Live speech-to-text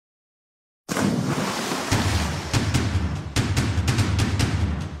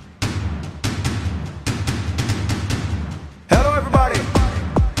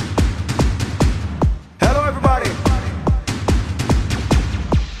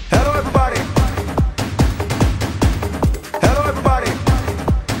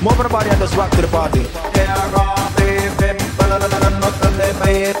Move the body and just rock to the party.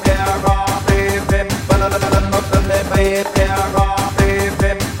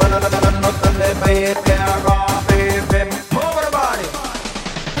 Move the body.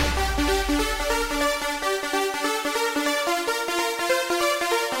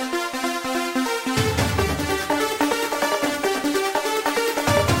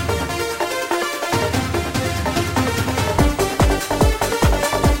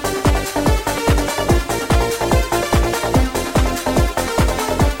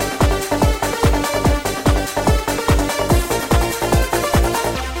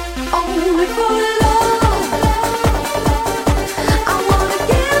 Only for love, I wanna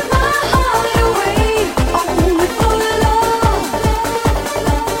give my heart away. Only for love,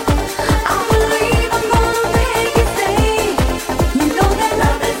 I believe I'm gonna make it stay. You know that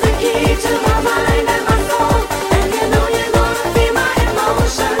love is the key to my mind and my soul, and you know you're gonna feel my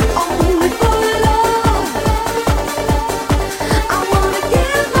emotion. Only for love, I wanna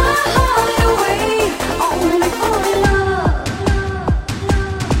give my heart away. Only for love.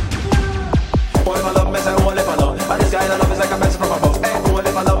 Only for love, me say only for love. And this kind of love is like a message from above. Hey,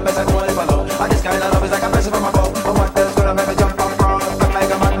 only for love, me say only for love. And this kind of love is like a message from above. And what else gonna make me jump up, roll up, act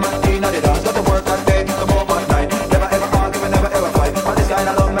like a madman in the dance? Got to work all day, the move all night. Never ever argue, we never ever fight. And this kind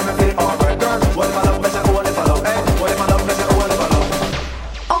of love make me feel alright, girl. Only for love, me say only for love. Hey, only for love, me say only for love.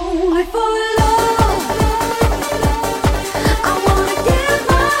 Only for love, I wanna give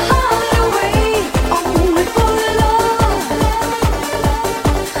my heart away. Only for love,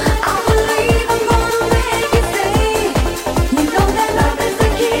 I believe I'm gonna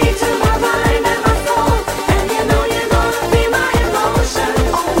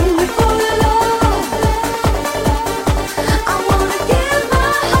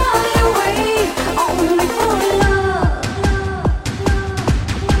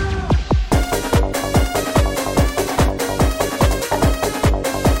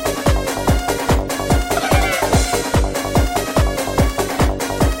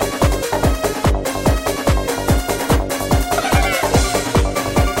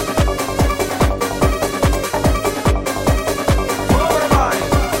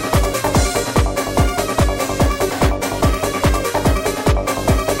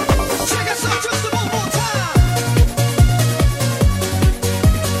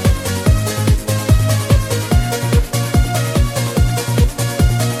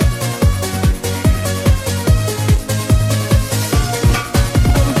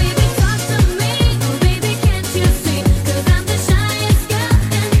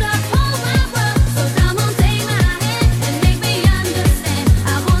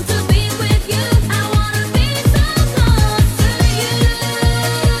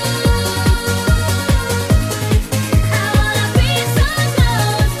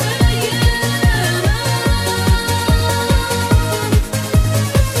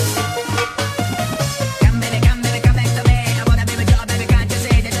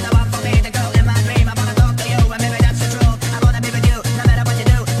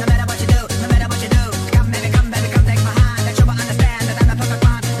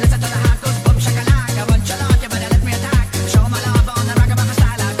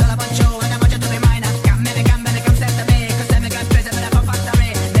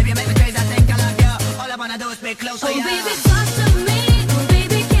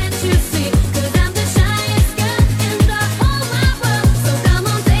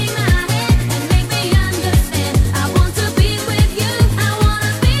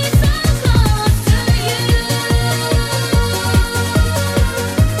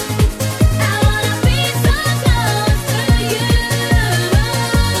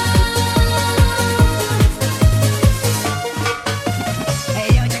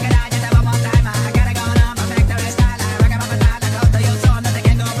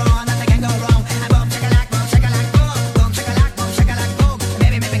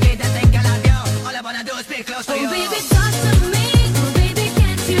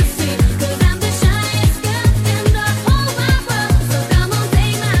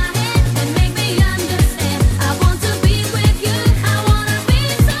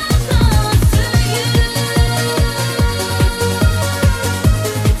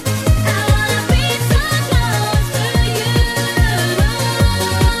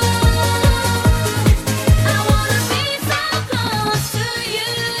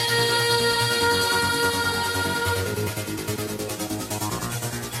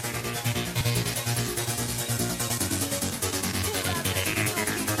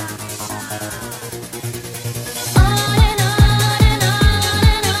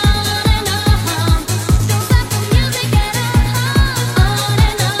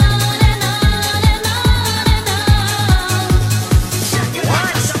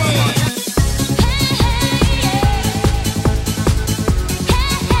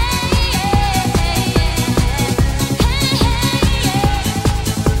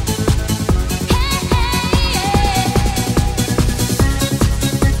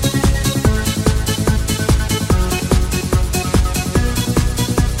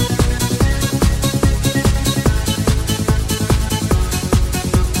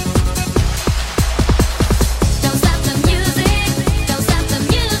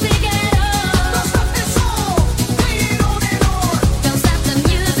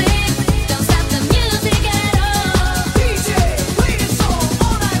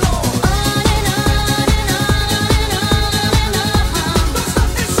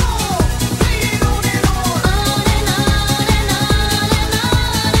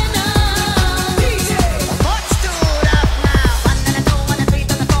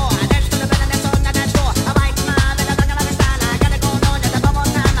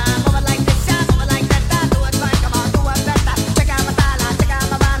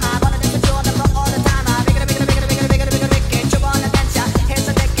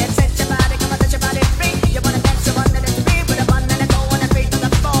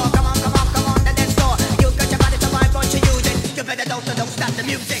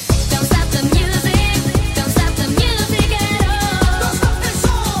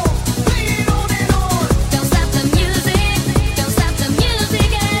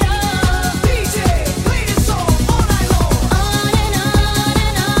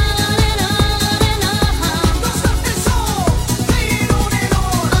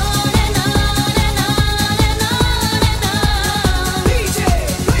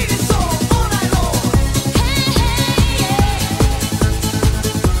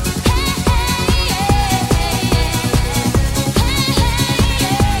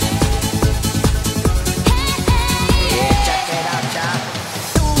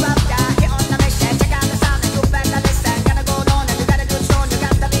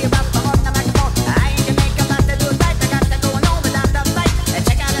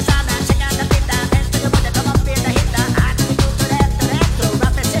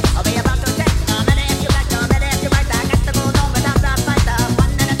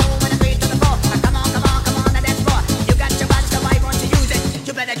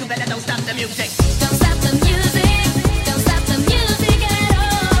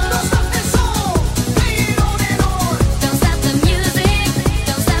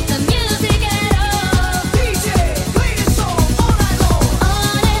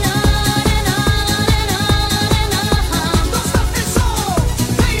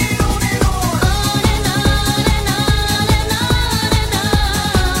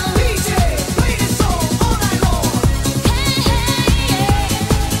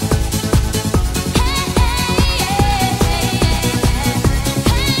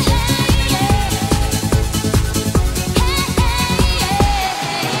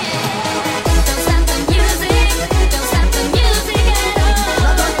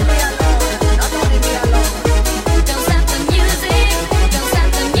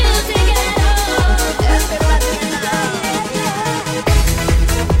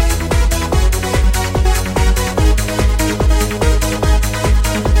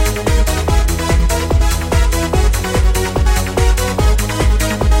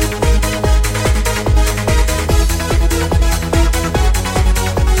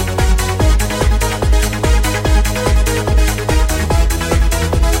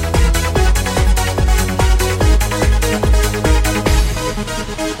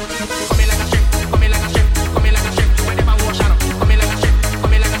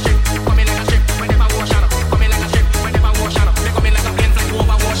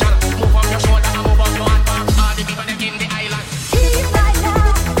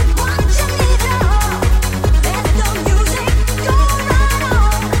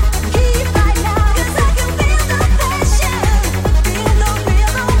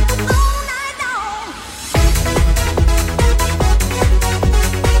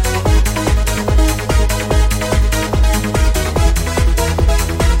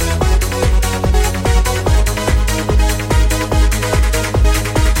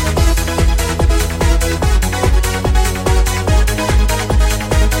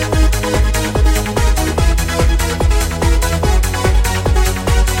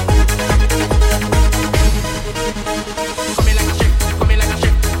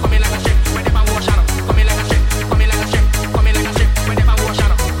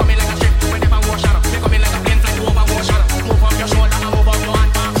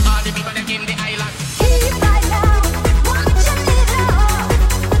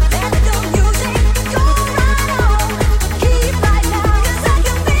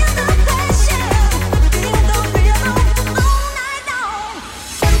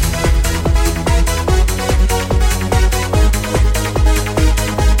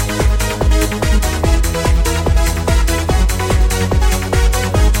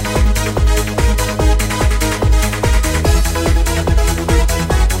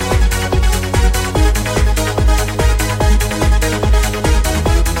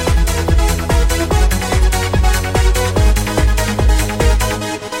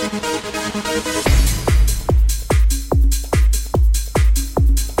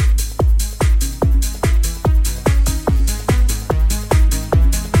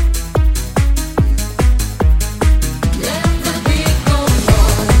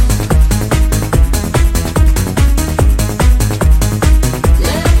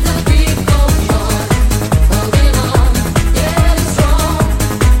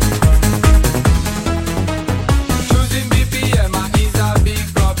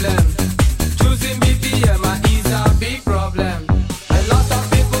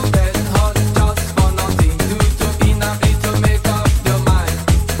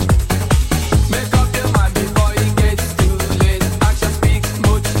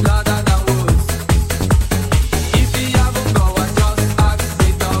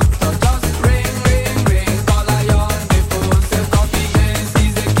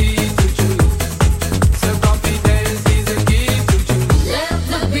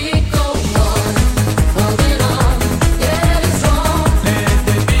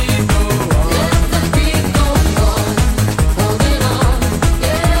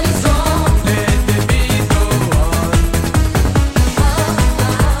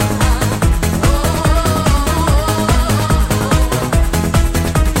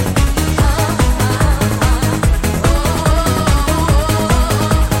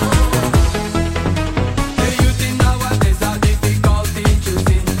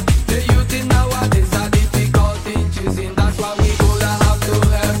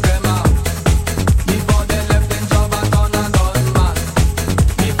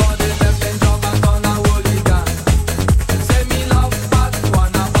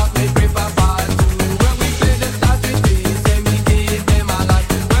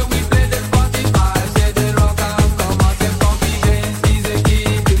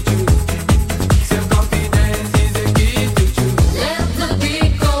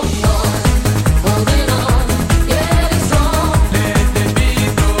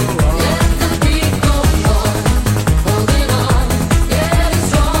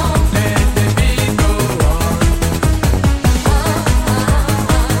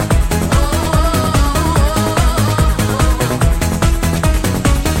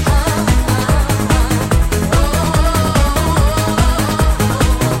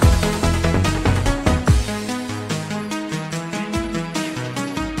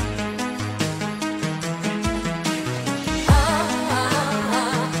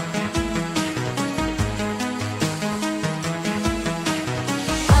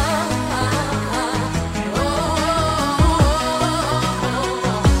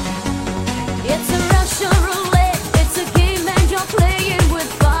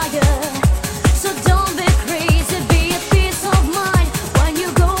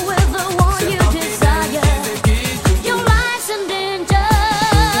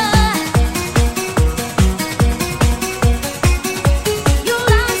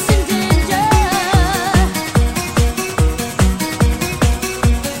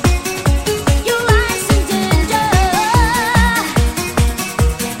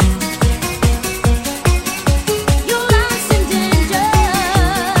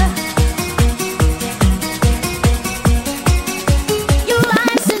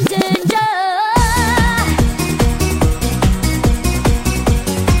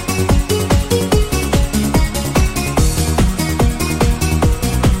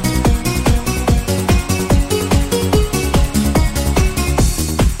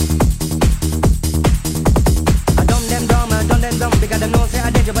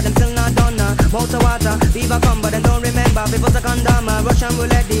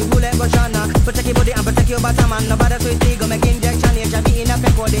bottom and nobody sweet ego make injection. HIV in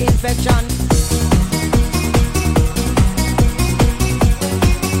effect for the infection.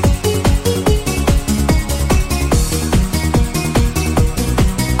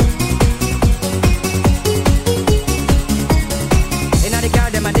 Inna the car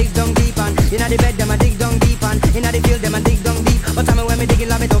them a dig down deep and inna the bed them a dig down deep and inna the field them a dig down deep. But time when me dig it,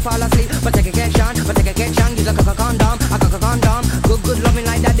 love me to fall asleep. But take a catch on, use a condom, Good loving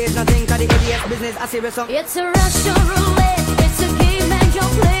like that, there's nothing. Cause the ADS business, I serious song. It's a Russian roulette, it's a game and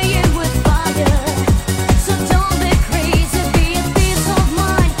you're playing with fire. So don't be crazy, be at peace of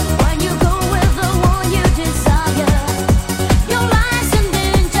mind when you go with the one you desire. Your life's in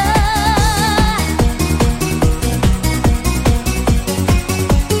danger.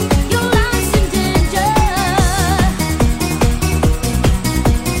 Your life's in danger.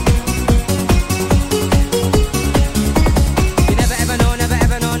 You never ever know, never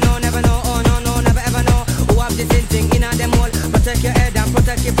ever know, no, never know, oh no, no, never ever know. Who have this thing in them all? Protect your head and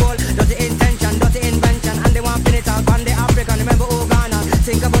protect your pole. Dirty intention, dirty invention, and they want finish out on the African. Remember Ghana,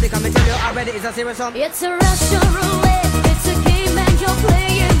 think about it, come and tell you already, it's a serious song. It's a Russian roulette, it's a game and you're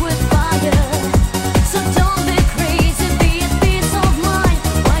playing with fire. So don't be crazy, be at peace of mind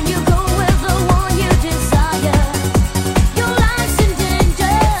when you go with the one you desire. Your life's in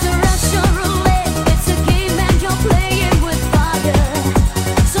danger. It's a Russian roulette, it's a game and you're playing with fire.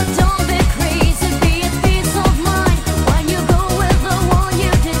 So don't be crazy, be at peace of mind when you go with the one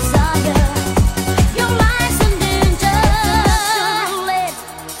you desire. Your life's in danger.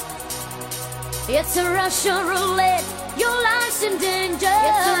 It's a Russian roulette. Your life's in danger.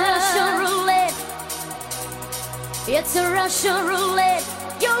 It's a Russian roulette. It's a Russian roulette.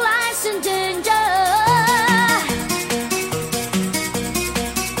 Your life's in danger.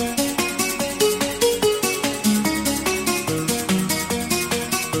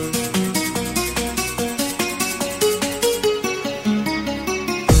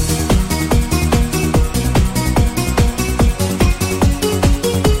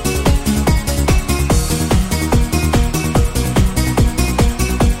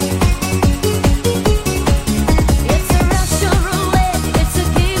 It's a Russian roulette, it's a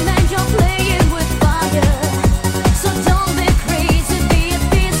game and you're playing with fire. So don't be crazy, be at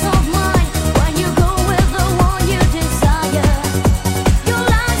peace of mind when you go with the one you desire. Your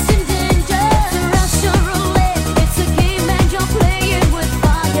life's in danger. It's a Russian roulette, it's a game and you're playing with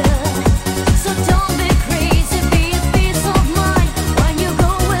fire. So don't be crazy, be at peace of mind when you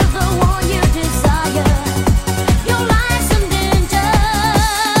go with the one you desire. Your life's in danger.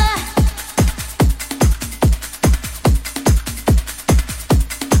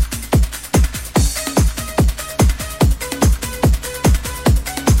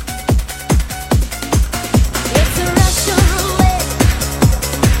 It's a Russian roulette.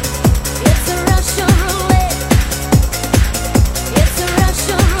 It's a Russian roulette. It's a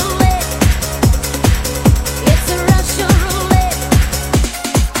Russian roulette. It's a Russian roulette.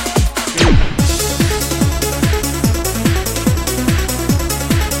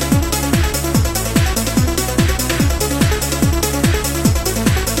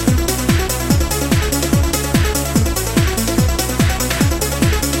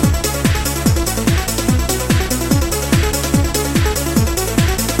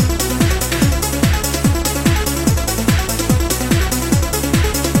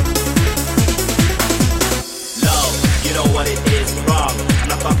 Love, you know what it is, wrong. I'm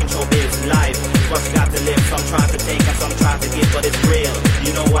not talking showbiz, life. What's got to live, some try to take and some try to give, but it's real.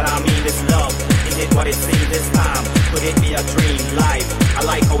 You know what I mean, it's love. Is it what it seems this time? Could it be a dream, life? I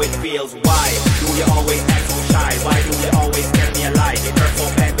like how it feels, why? Do you always act so shy? Why do you always tell me a lie? It hurts so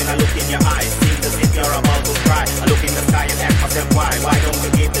bad when I look in your eyes. Seems as if you're about to cry. I look in the sky and ask myself why? Why don't we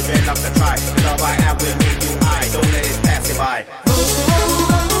give the dreadlocks a try? The love I have will make you high. Don't let it pass you by.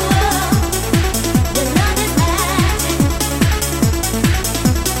 Your love is magic.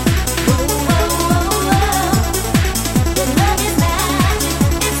 Your love is magic.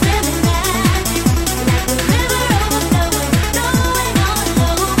 It's really magic. Like the river overflowing, flowing all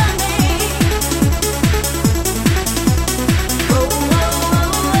over me. Your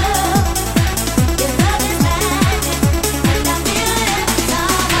love is magic, and I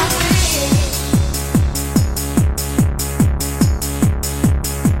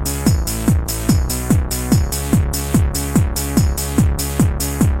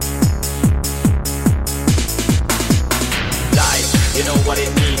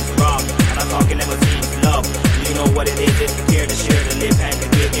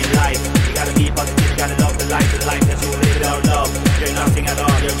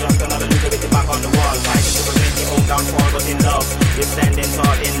feel it every time I downfall, but in love, we're standing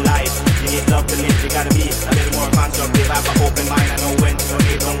tall in life. You need love to live. You gotta be a little more constructive. Have an open mind. I know when to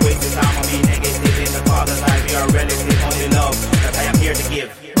forgive. Don't waste your time on me. Negative in the father's life. You're a relative. Only love that I am here to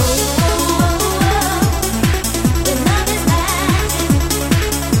give.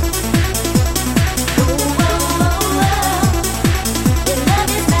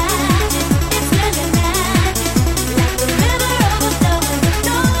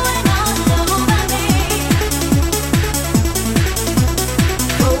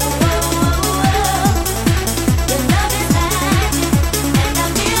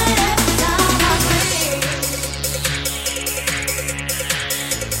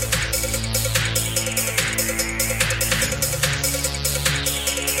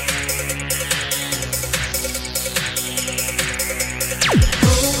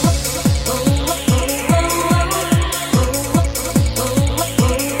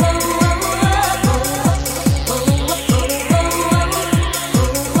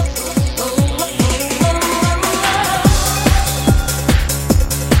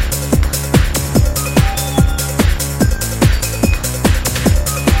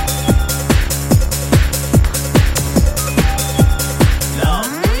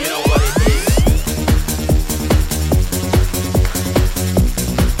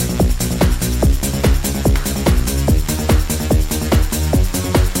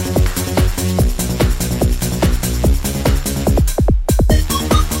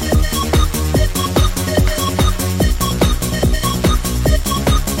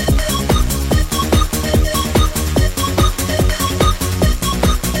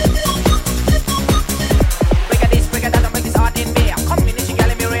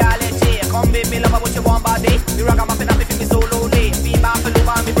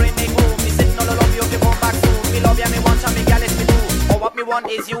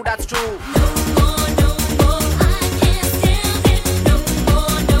 Is you, that's true.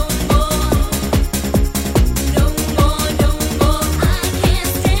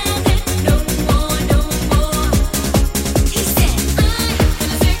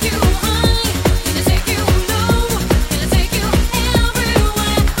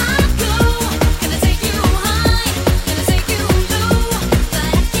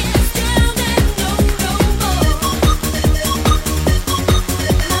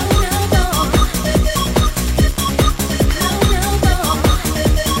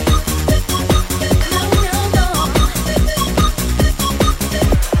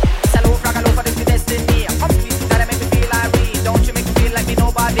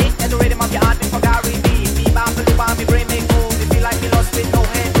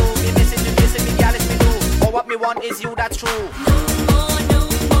 Is you, that's true. No, no,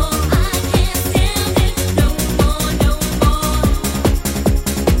 no.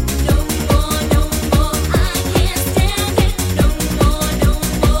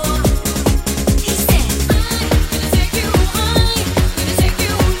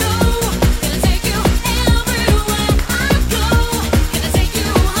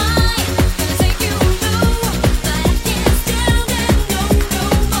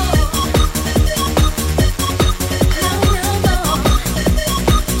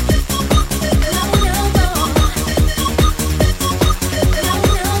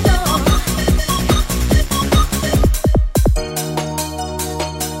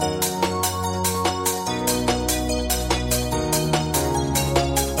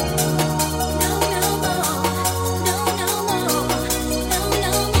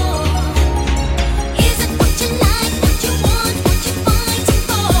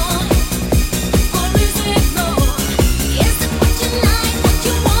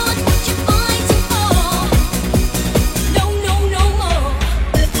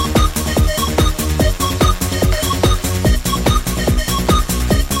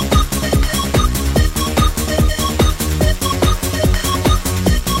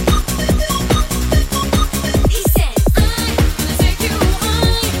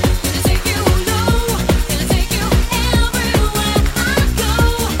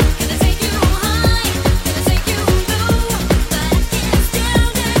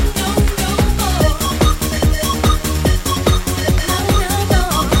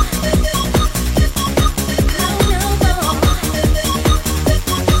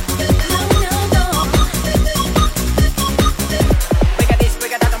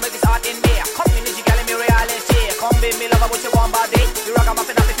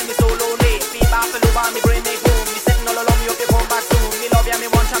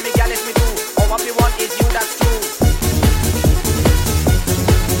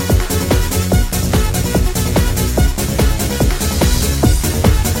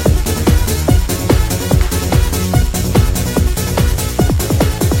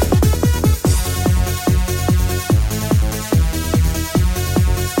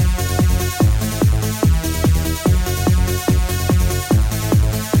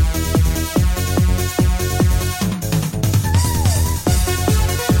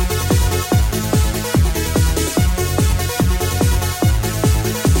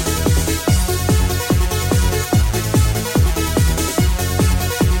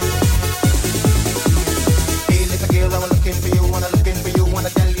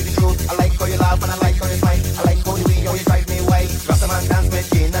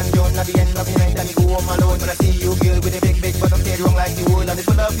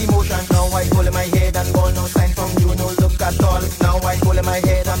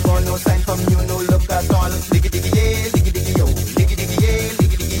 and ball, no sign from you, no look at all. Diggy diggy yeah, diggy diggy yo, diggy diggy yeah,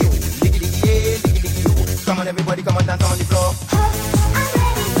 diggy diggy yo, diggy diggy yeah, diggy diggy yo. Come on everybody, come on dance on the floor. I'm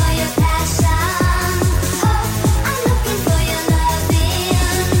ready for your passion. I'm looking for your loving.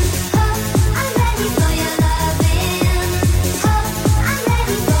 I'm ready for your loving. I'm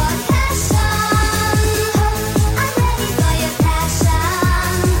ready for passion. I'm ready for your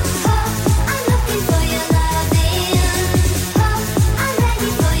passion. I'm looking for your loving. I'm ready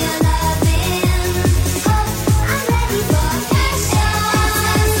for your loving.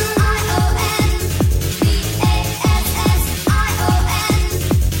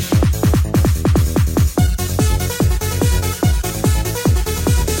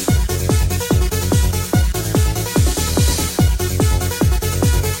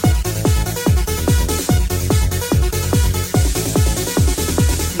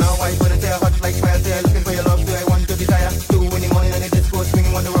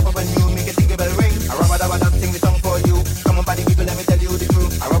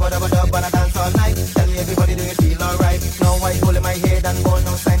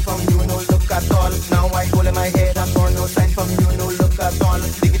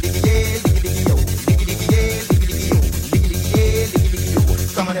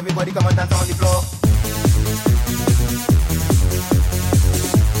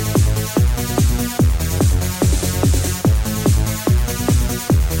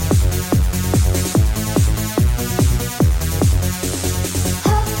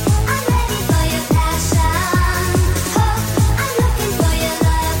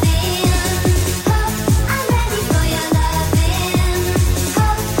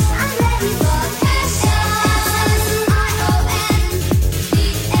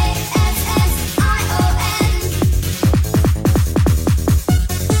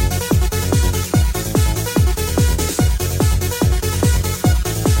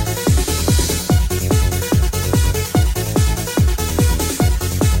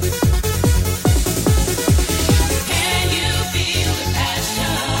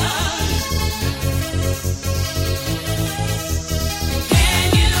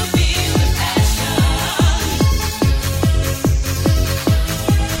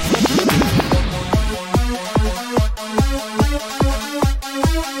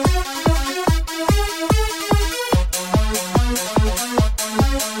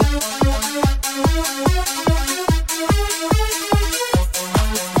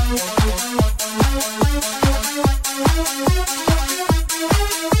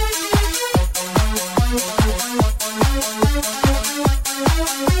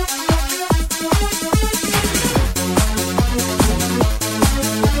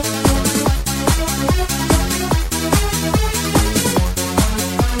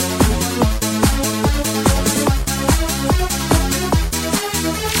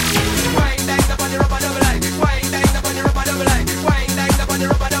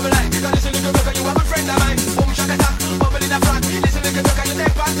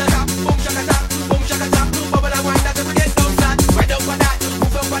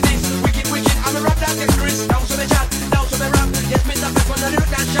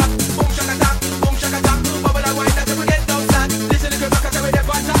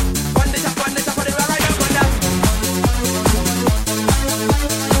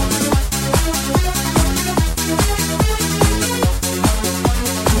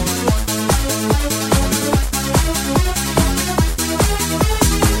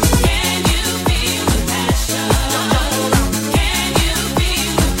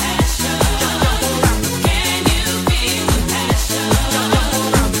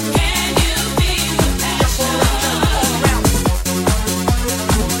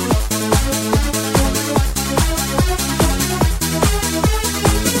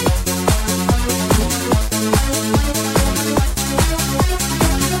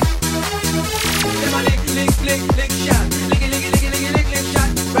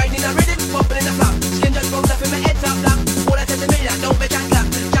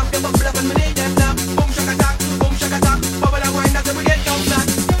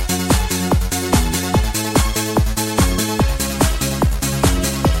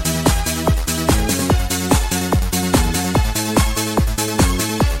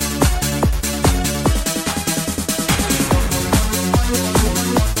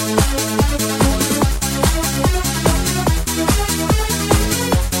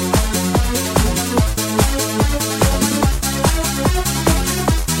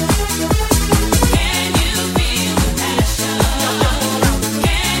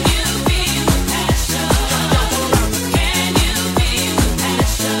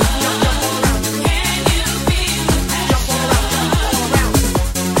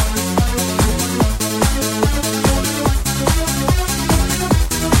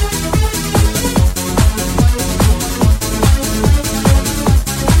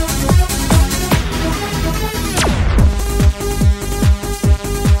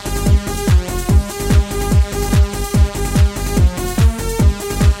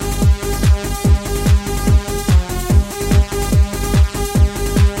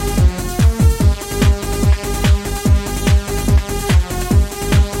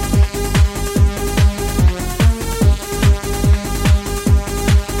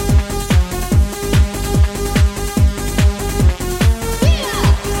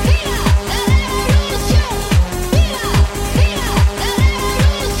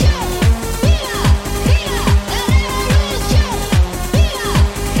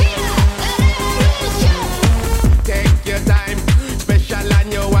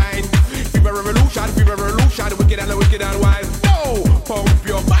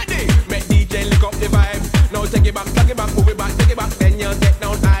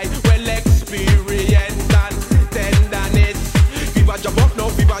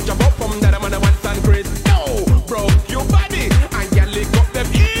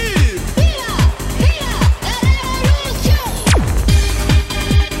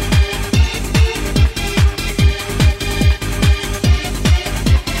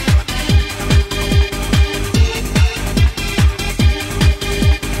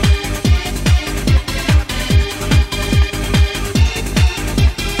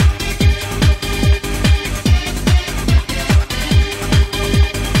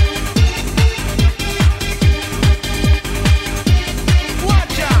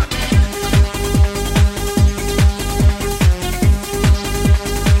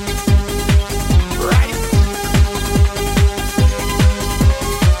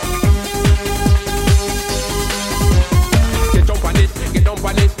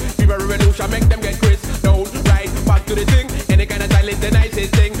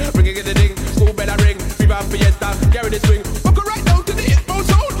 a fiesta, carry the swing. Fuck her right down to the hitbound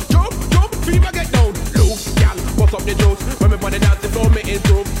sound. Jump, jump, fever get down. Loose, gal, bust up the juice. When me on the dance floor, me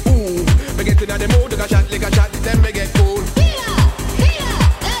improve. Ooh, me get in the mood, lick a shot, then me get cool.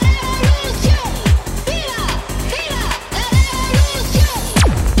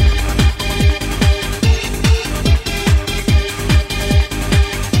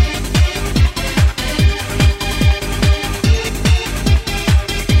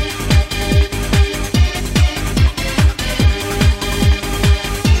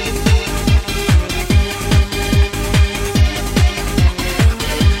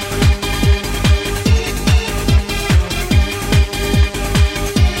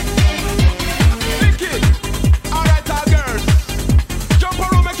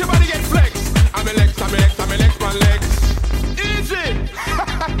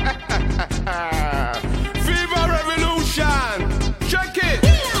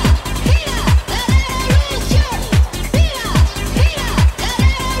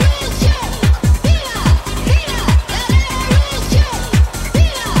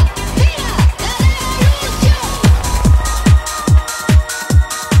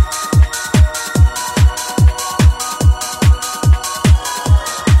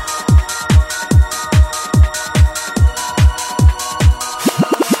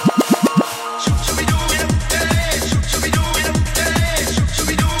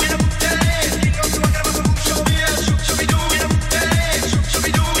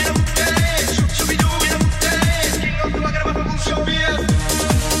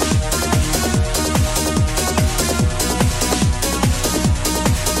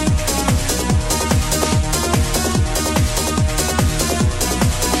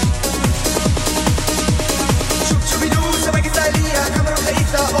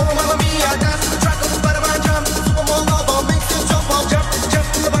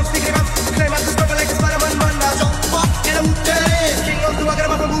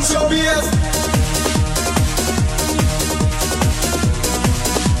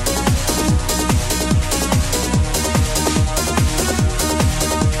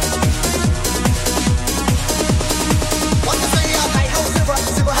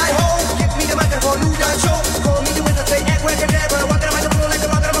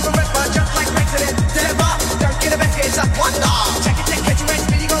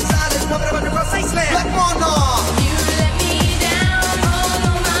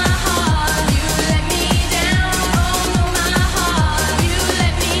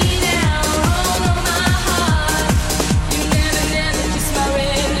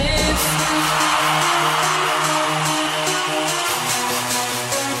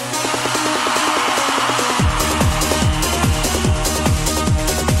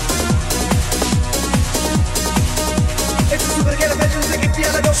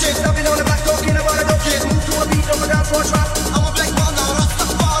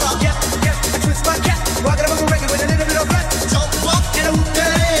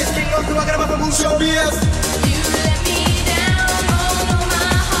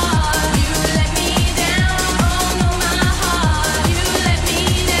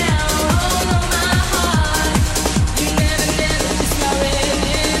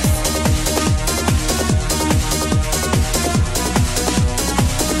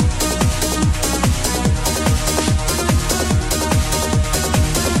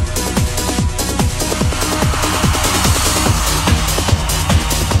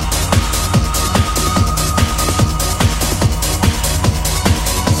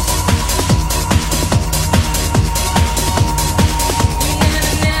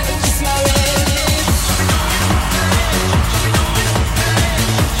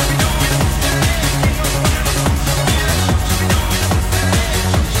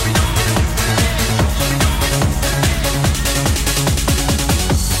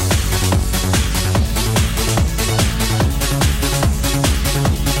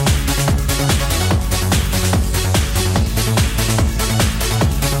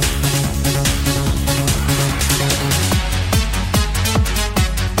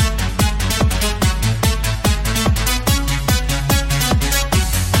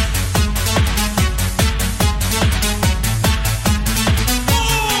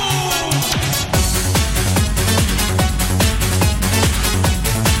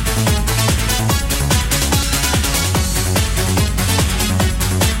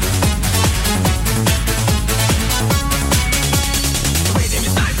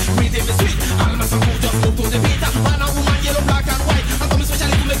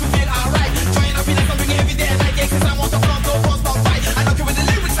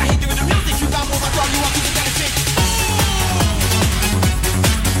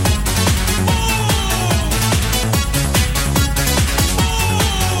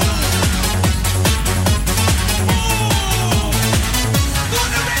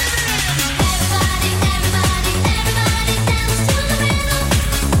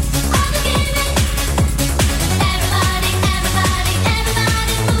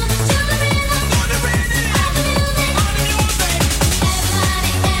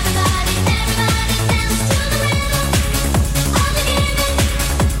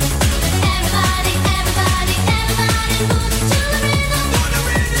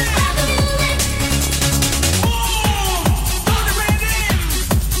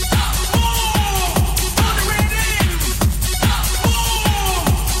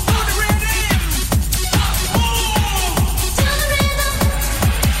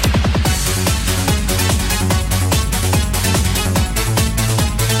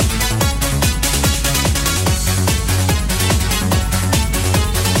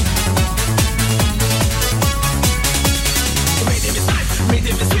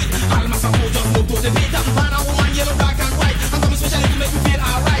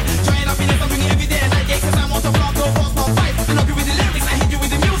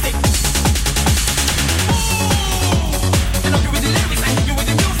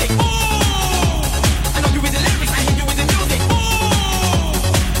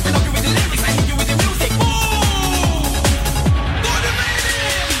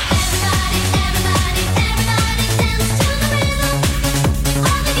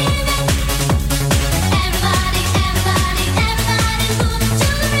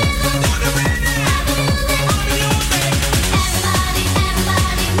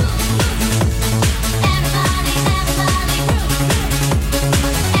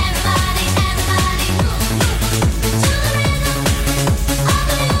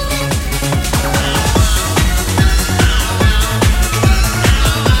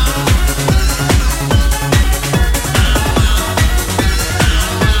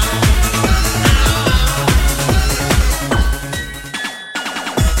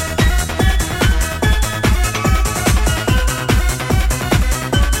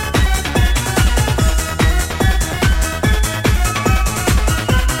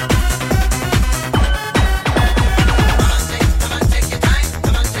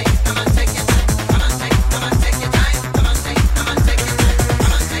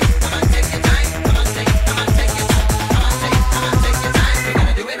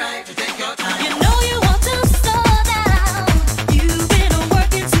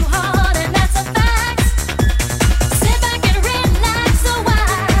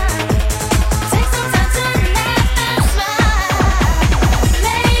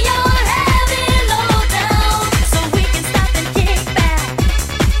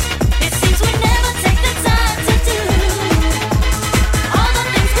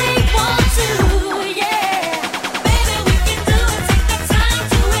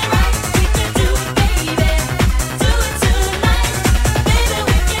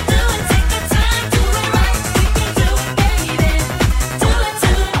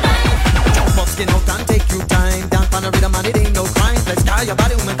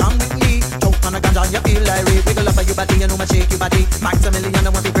 body, you know me shake your body. Maximilian, I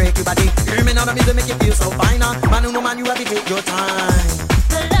want to break your body. Hear me now, the music make you feel so fine. Man, who know man, you have to take your time.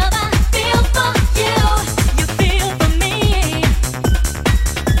 The love I feel for you, you feel for me.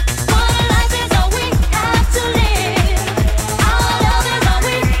 One life is all we have to live. Our love is all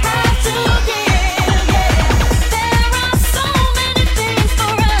we have to give. Yeah, there are so many things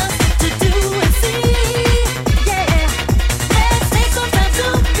for us to do and see. Yeah, let's take some time to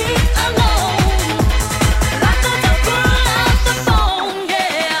be alone. Lock the door, pull out the phone.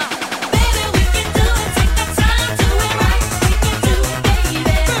 Yeah, baby, we can do it. Take the time to it right. We can do it,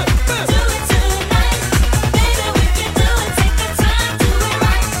 baby. Do it tonight. Baby, we can do it. Take the time to it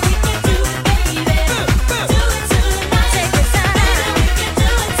right. We can do it, baby. Do it tonight. Take the time. Baby, we can do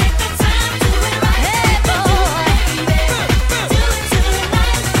it. Take the time to it right. Hey, boy. Baby, do it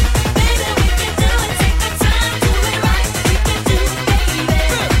tonight. Baby, we can do it. Take the time to it right. We can do it,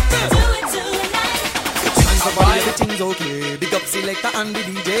 baby. Do it tonight. Hands up, body, everything's okay. Big up selector and the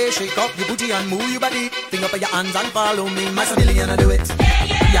DJ. Shake up your booty and move your body. Finger up your hands and follow me. Maximilian, I do it.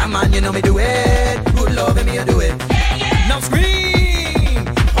 Yeah, man, you know me do it. Good love, me, I do it. Now scream.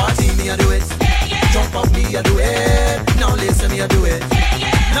 Party, me, I do it. Jump up, me, I do it. Now listen, me, I do it.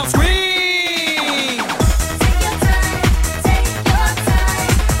 Now scream. Take your time, take your time,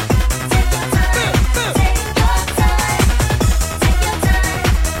 take your time, take your time, take your time, take your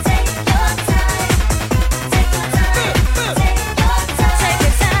time, take your time, take your time, take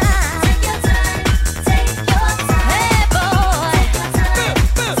your time, take your time, take your time, hey boy, take your time,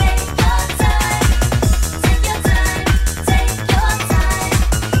 take your time, take your time, take your time,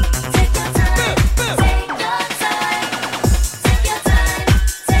 take your time, take your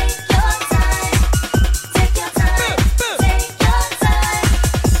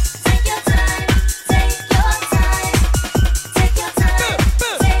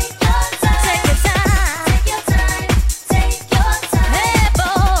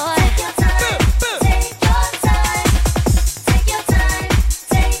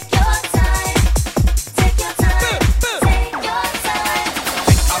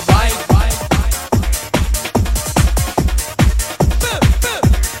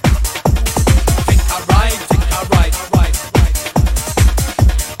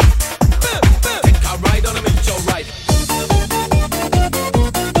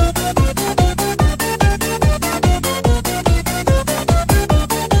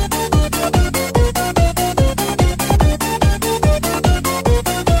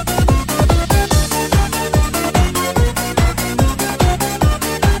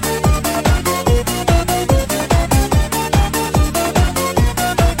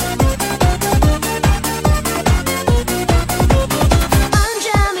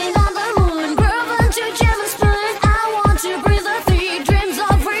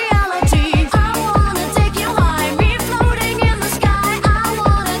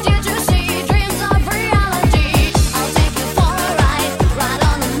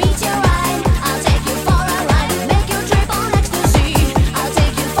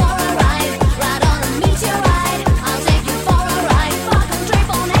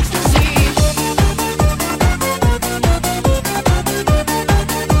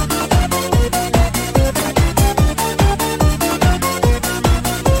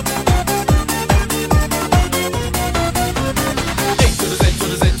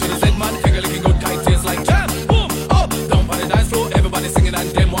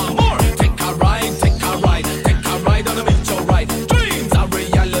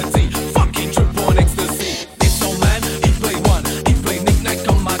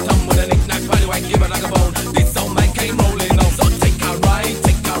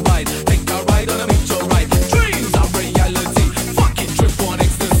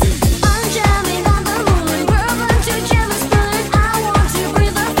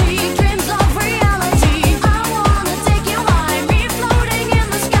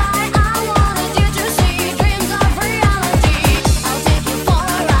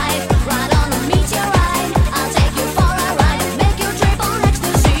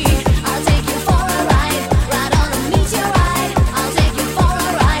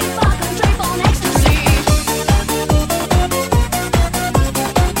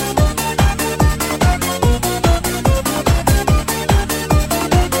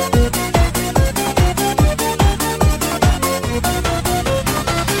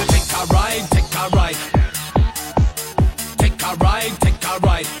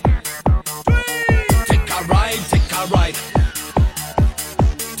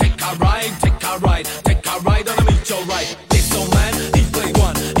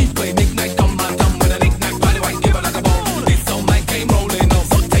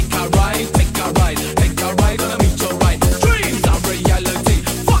Take a ride on a meteor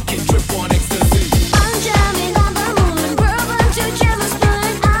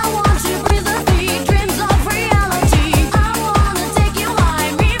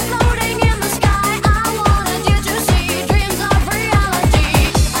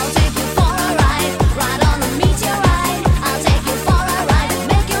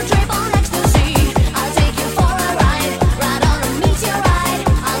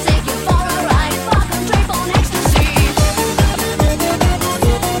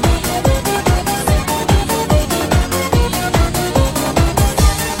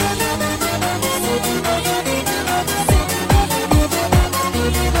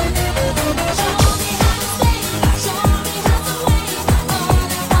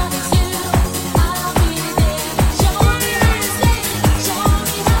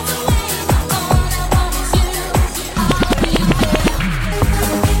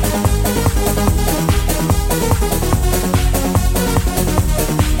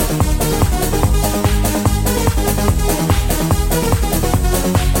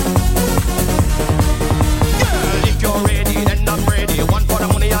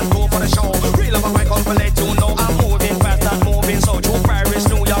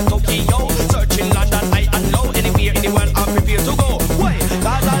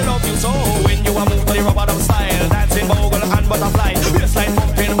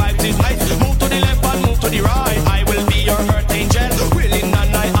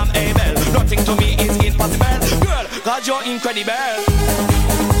cause you're incredible.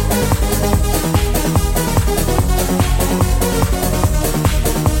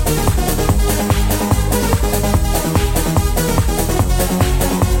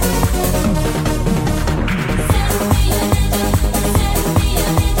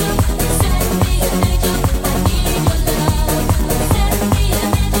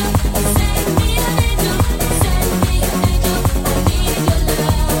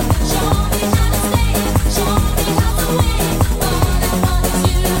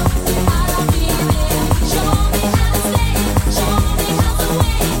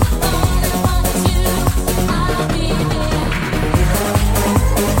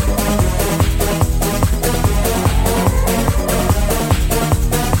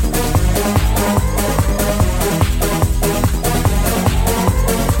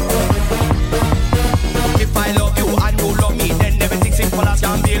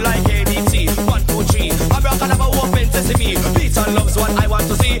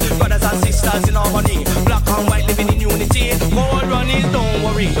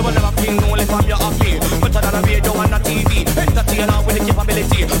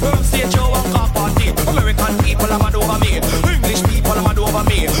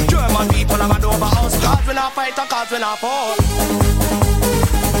 When I fall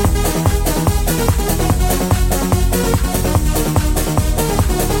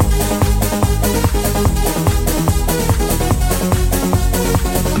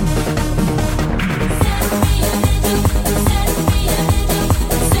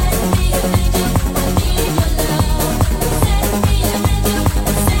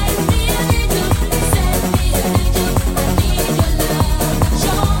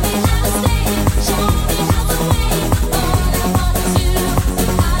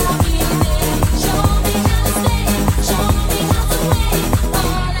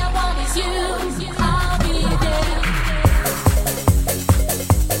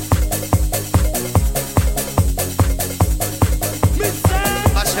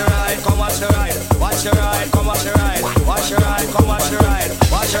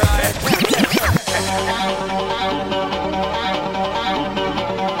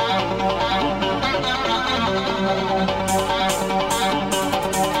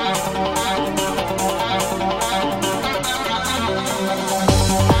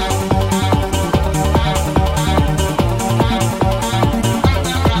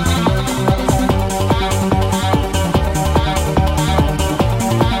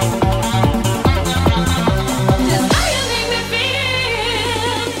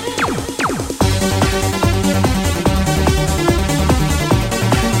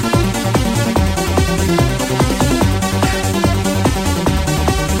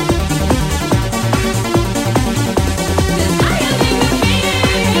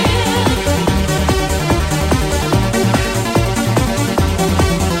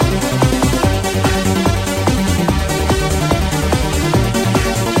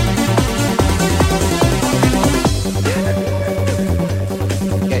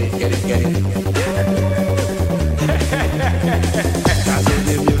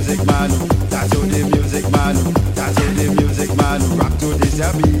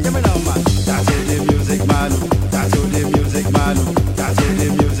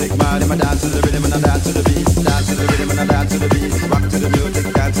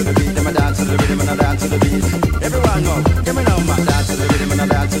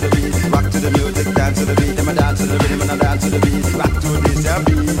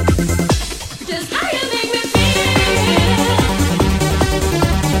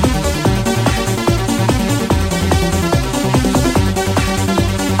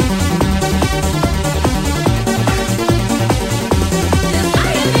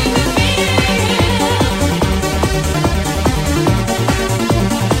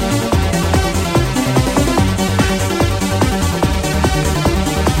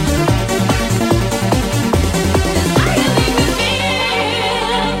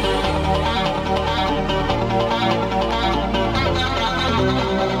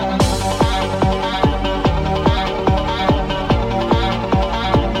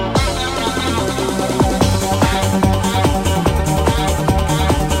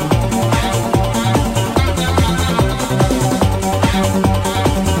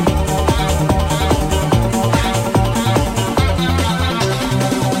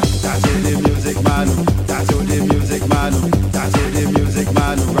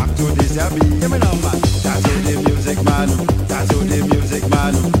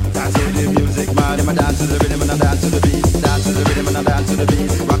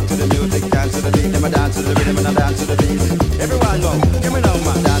Everyone go, give me now,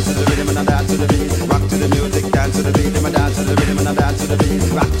 man. Dance to the rhythm and I dance to the beat. Rock to the music, dance to the beat.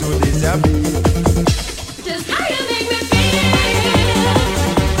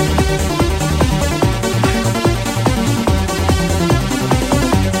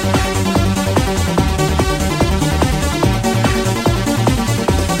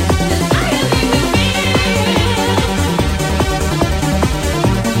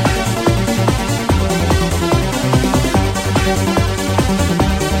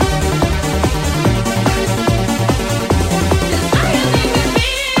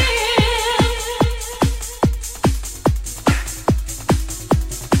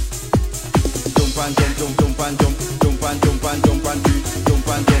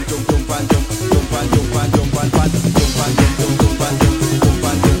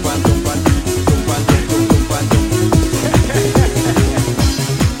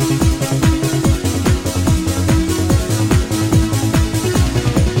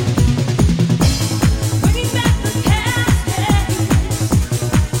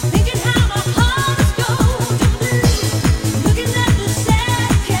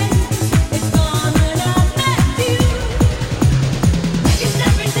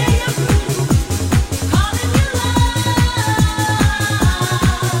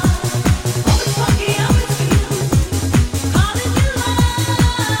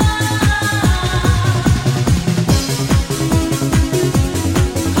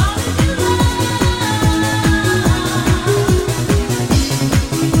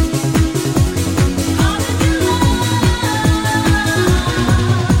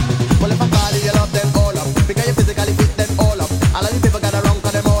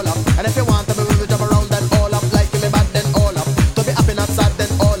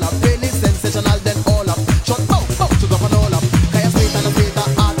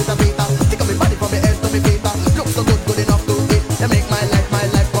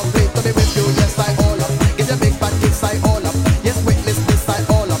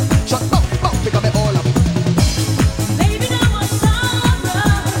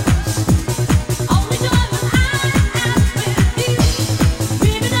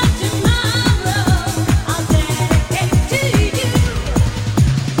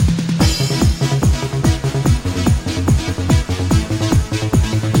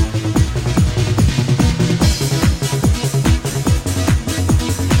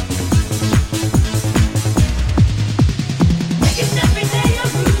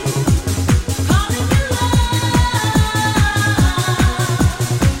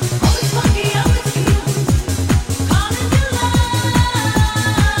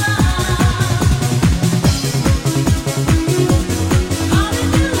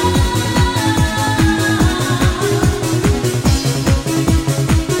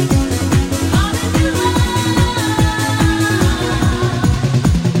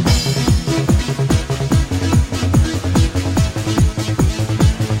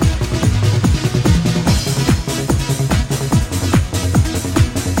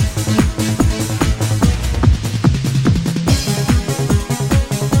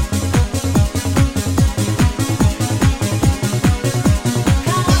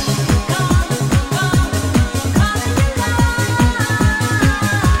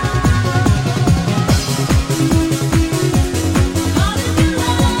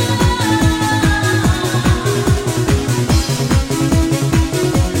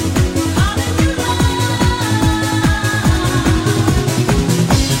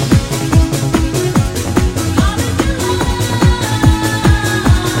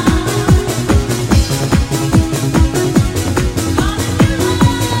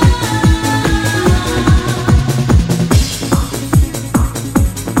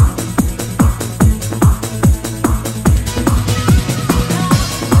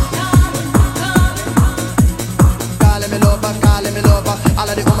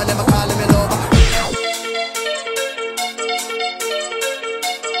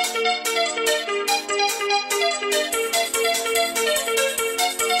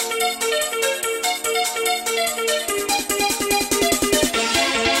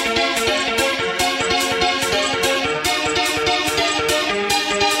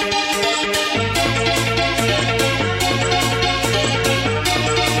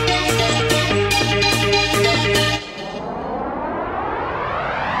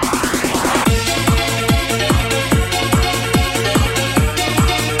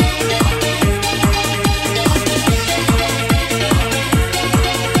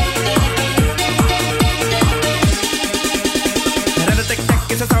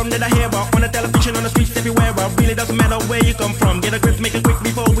 that I hear about on the television, on the streets, everywhere. Really doesn't matter where you come from. Get a grip, make it quick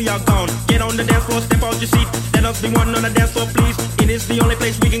before we are gone. Get on the dance floor, step out your seat. Let us be one on the dance floor, please. It is the only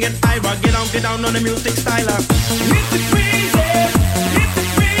place we can get IRA. Get down on the music style. It's a crazy, it's a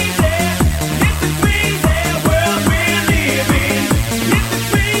crazy, it's a crazy world we're living. It's a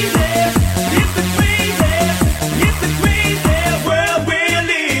crazy, it's a crazy, it's a crazy world we're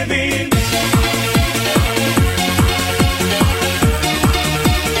living.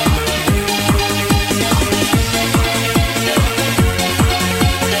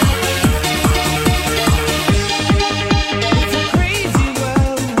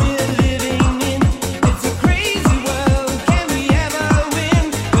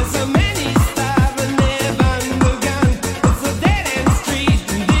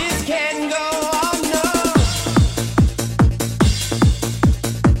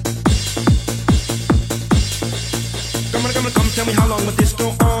 Tell me how long will this go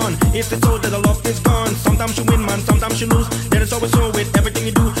on? If it's so that the love is gone. Sometimes you win, man, sometimes you lose. That is always so with everything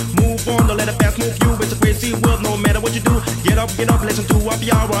you do. Move on, don't let the past move you. It's a crazy world, no matter what you do. Get up, listen to a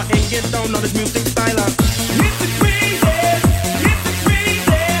Piara and get down on this music style. It's a crazy, it's a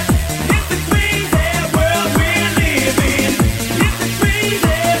crazy, it's a crazy world we're living. It's a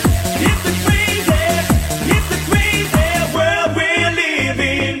crazy, it's a crazy, it's a crazy world we're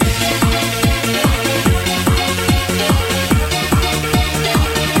living.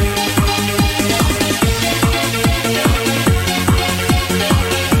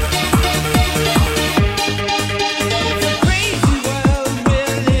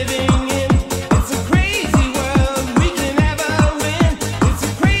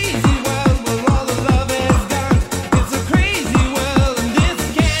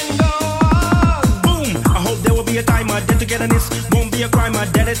 Won't be a crime,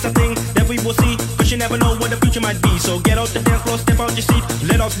 that is a thing that we will see. Cause you never know what the future might be. So get out the dance floor, step out your seat.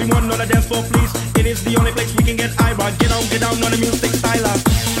 Let us be one on the dance floor, please. It is the only place we can get IRA. Get down on the music style.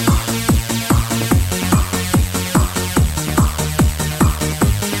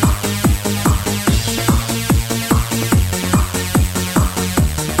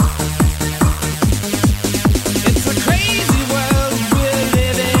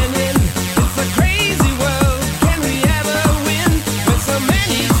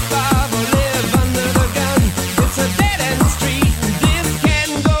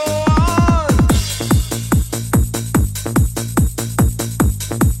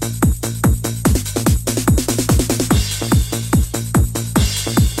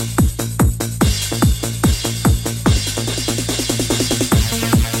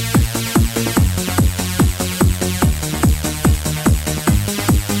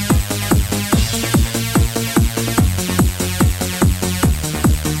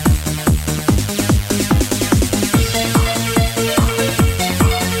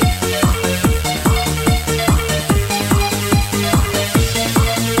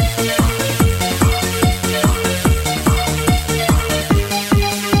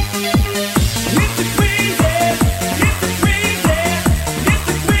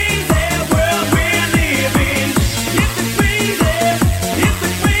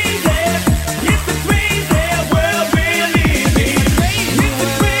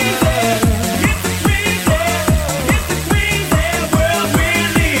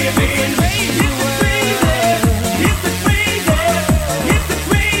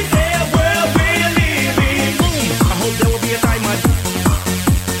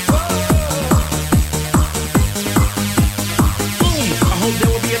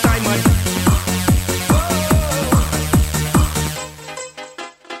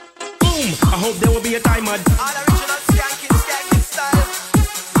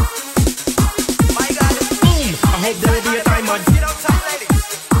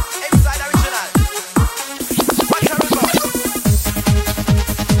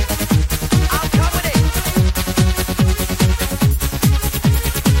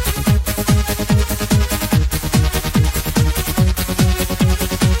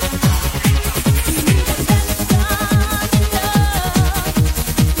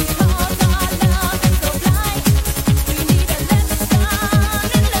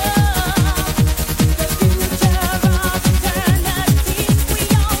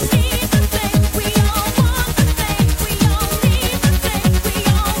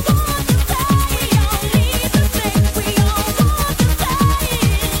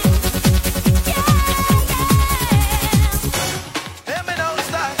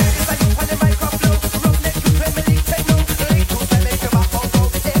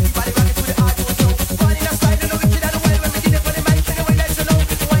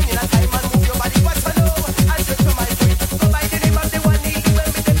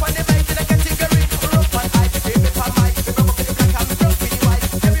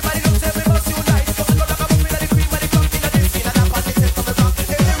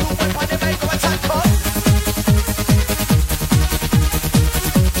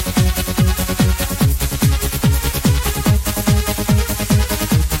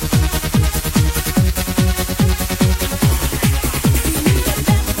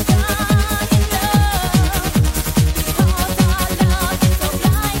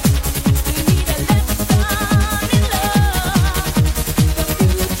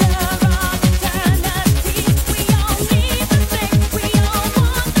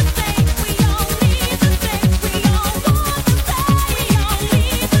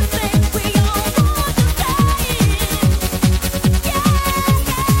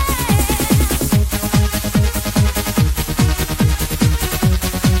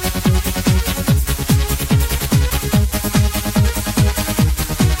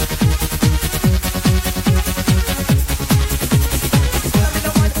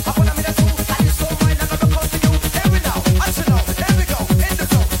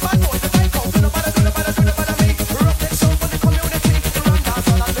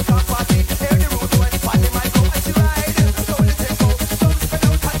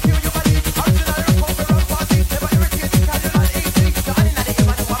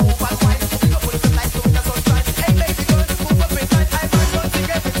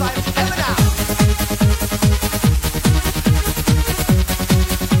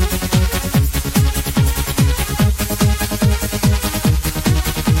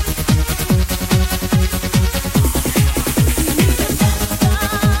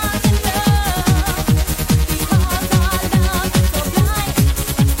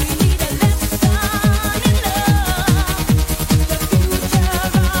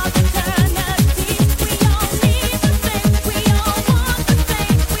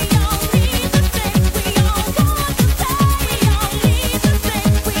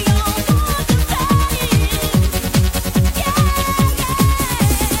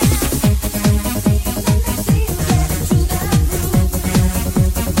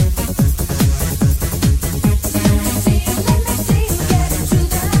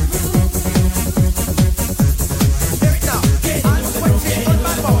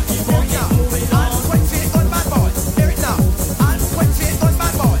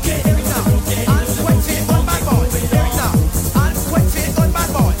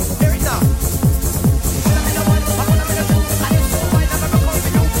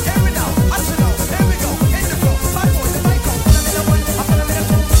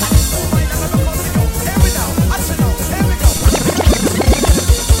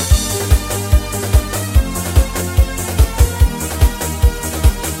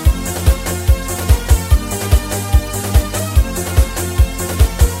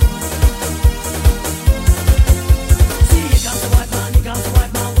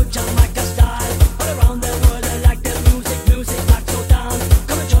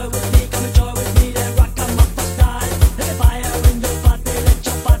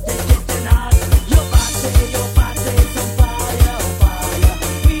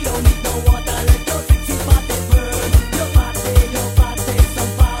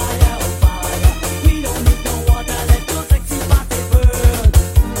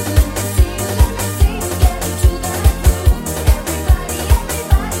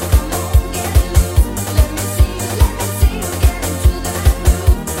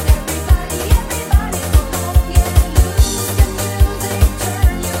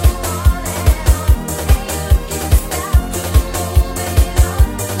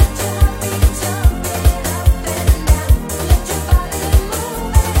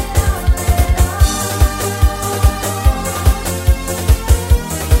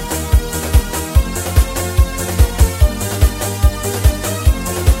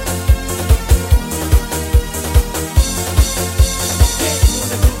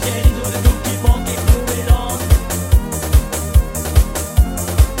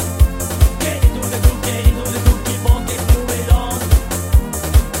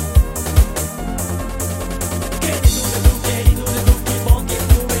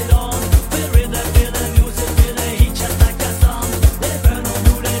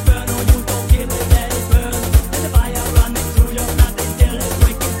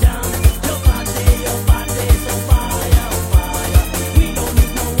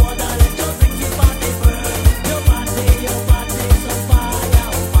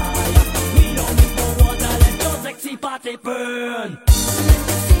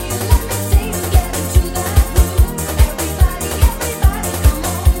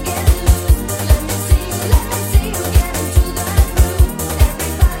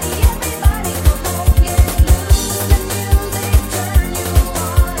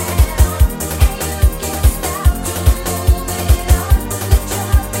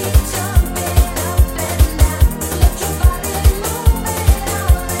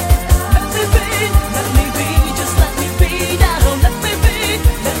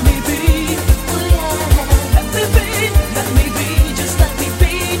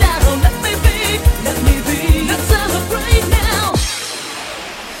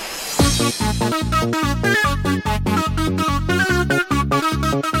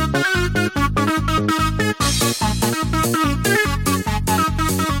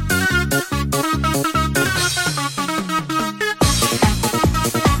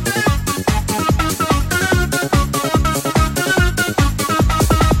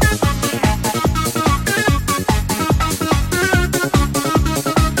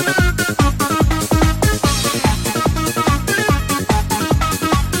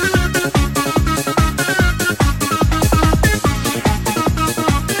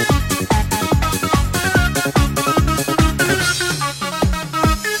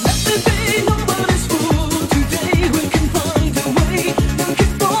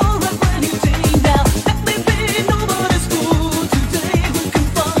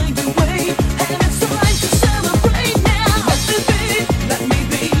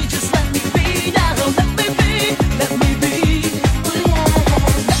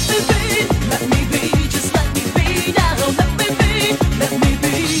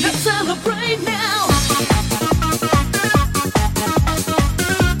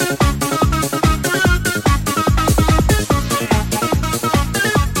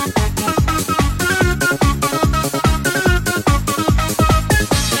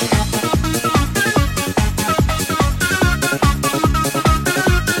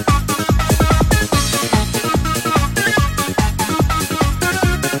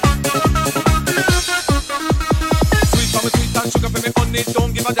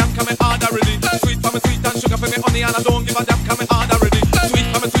 and I don't give a damn, come me hard already. Sweet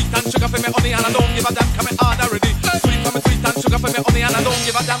for me sweet and sugar for me honey and I don't give a damn, come me hard already. Sweet for me sweet and sugar for me honey and I don't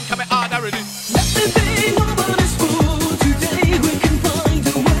give a damn, come me hard already. Let me be nobody's fool today. We can find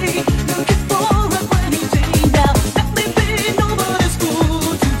a way. Looking for a brand new day now. Let me be nobody's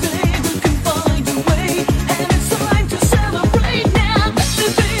fool today. We can find a way, and it's time to celebrate now.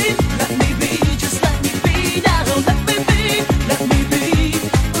 Let me be, just let me be now. Let me be,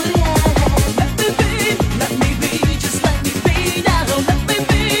 oh yeah. Let me be, just let me be now.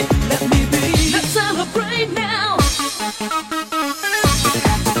 Let me be, let's celebrate now.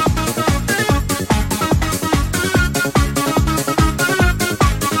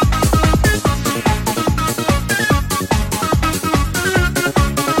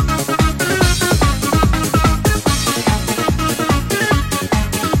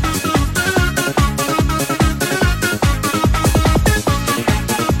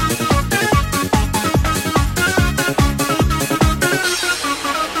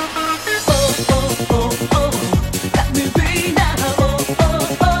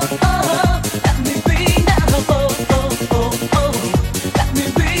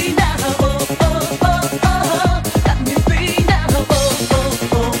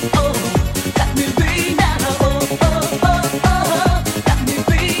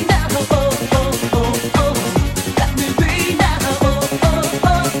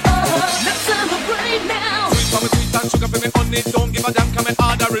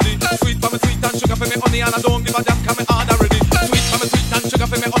 And I don't give a damn, come me hard already. Sweet for me sweet and sugar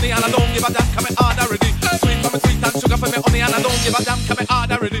for me honey and I don't give a damn, come me hard already. Sweet for me sweet and sugar for me honey and I don't give a damn, come me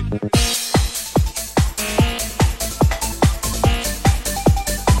hard already.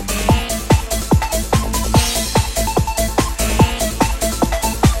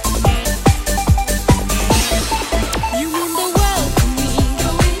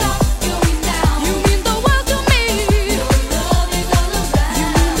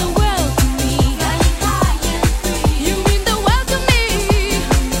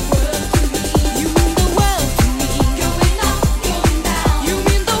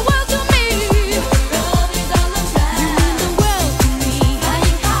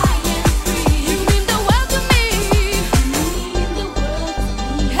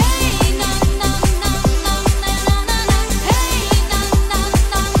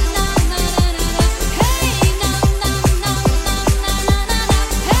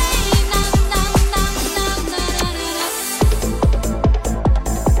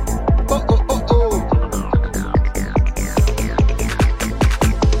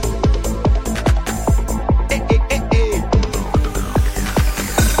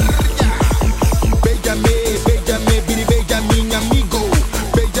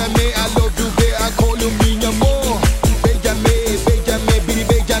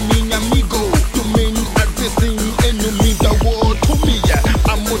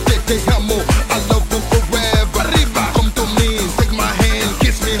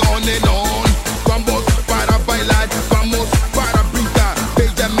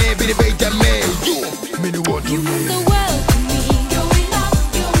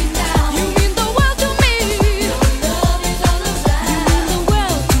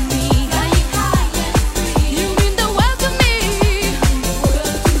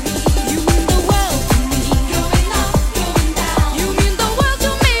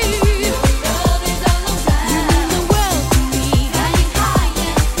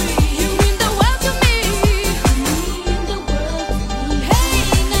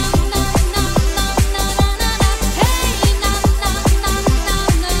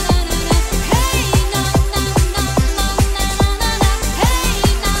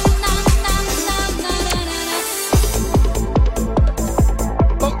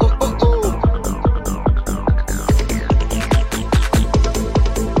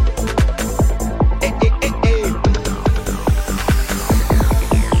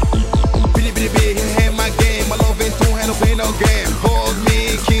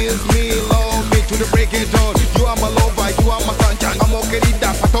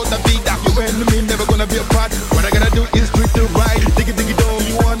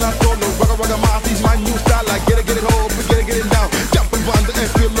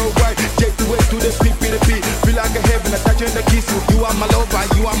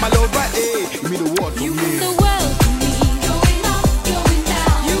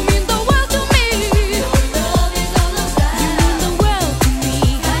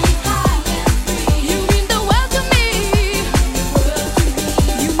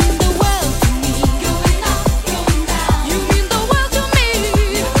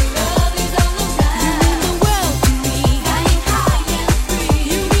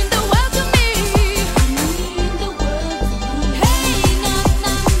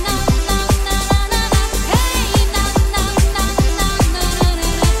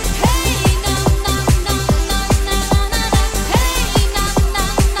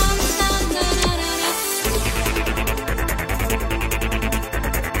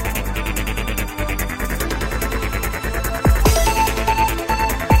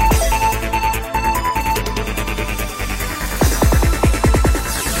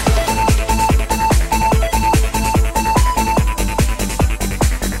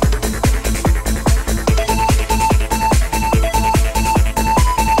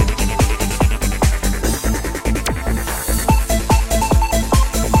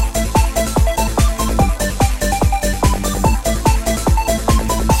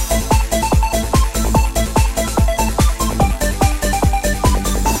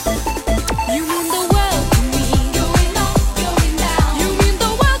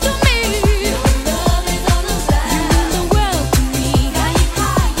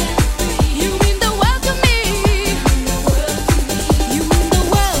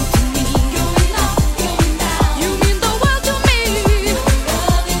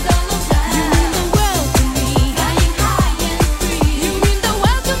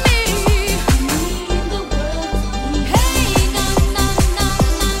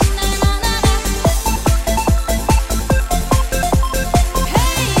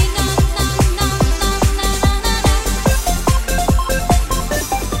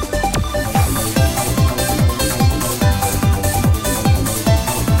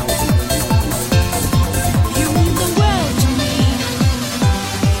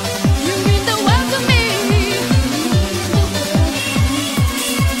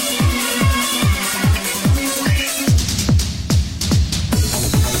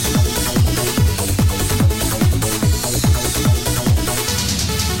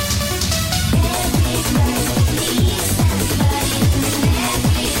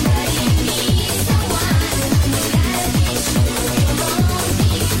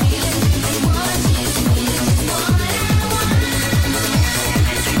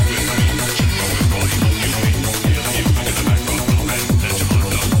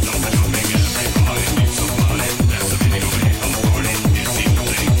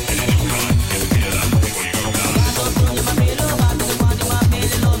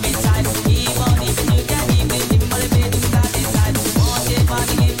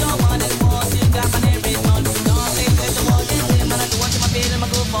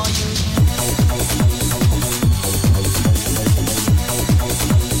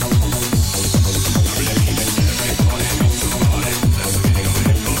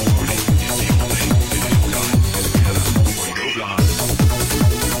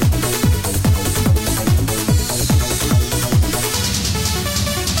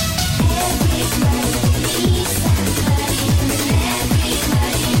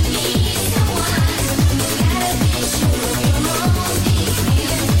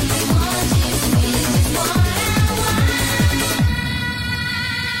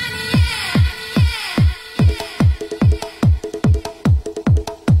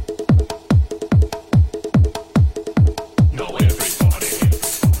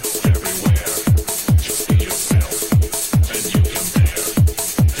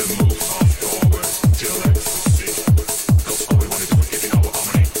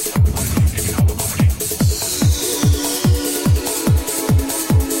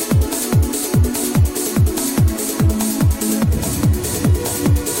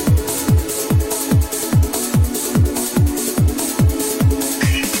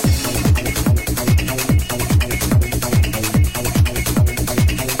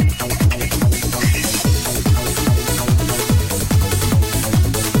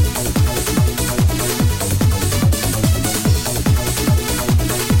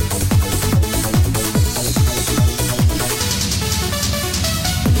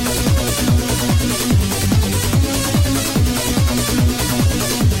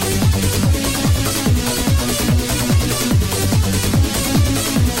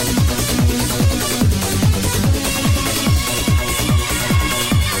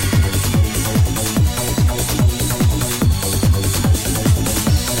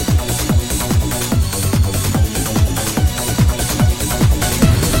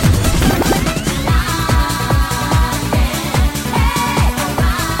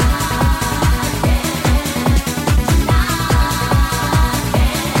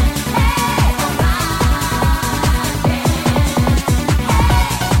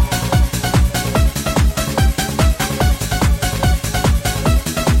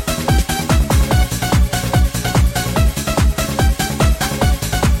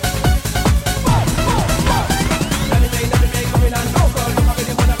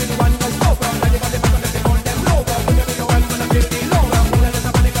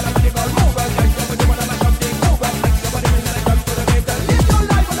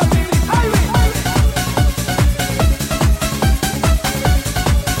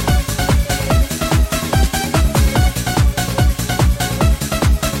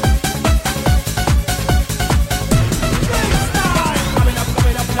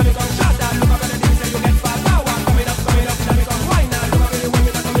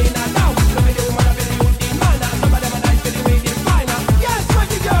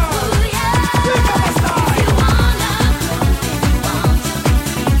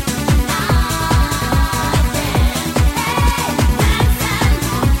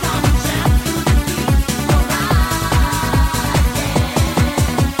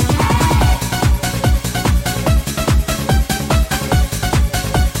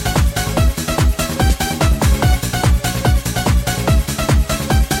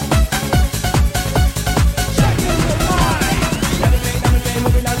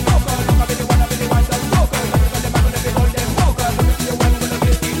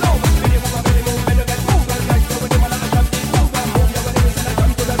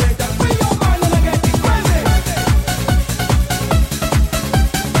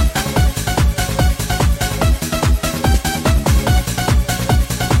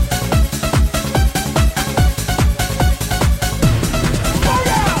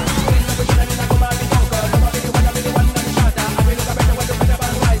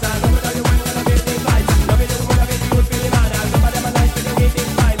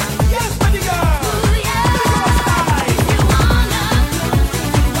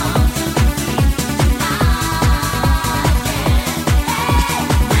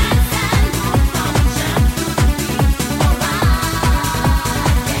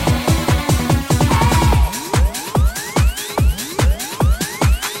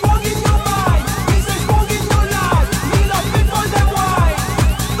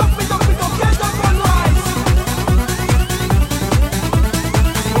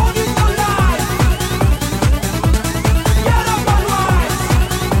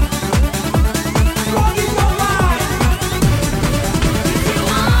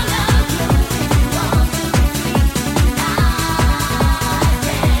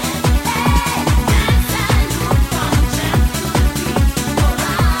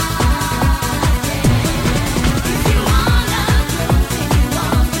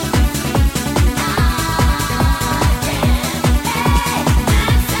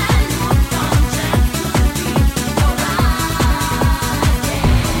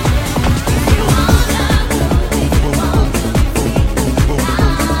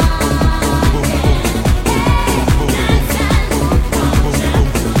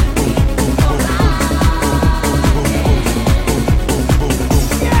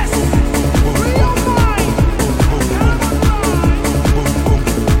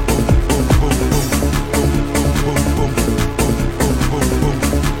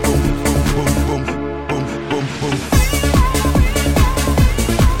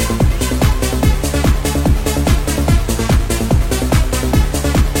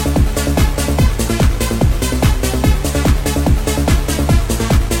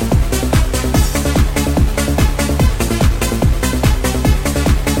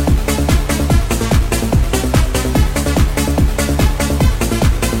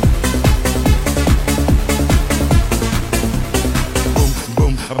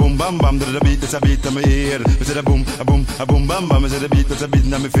 bam, to the beat, that's a beat in my ear. Is it a boom, bam, bam? Is it a beat, that's a beat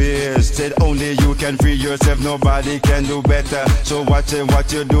in my face? Said only you can free yourself, nobody can do better. So watching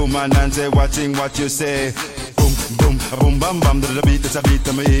what you do, man, and say watching what you say. Boom, bam, bam, to the beat, that's a beat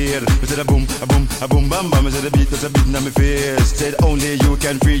in my ear. Is it a boom, bam, bam? Is it a beat, that's a beat in my face? Said only you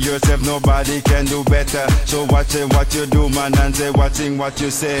can free yourself, nobody can do better. So watching what you do, man, and say watching what you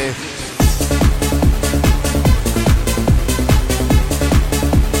say.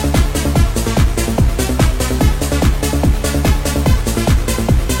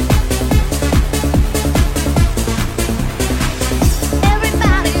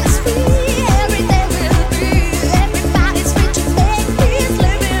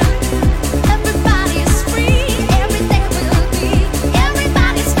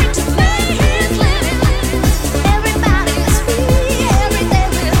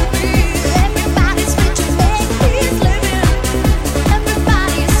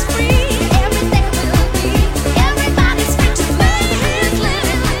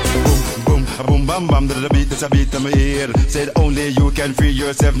 A beat in my ear. Said only you can free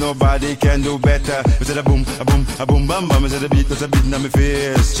yourself, nobody can do better. Is it a boom, bam, bam? Is it a beat that's a beat in my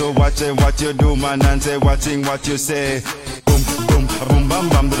face? So watching what you do, man, and say watching what you say. Boom, bam,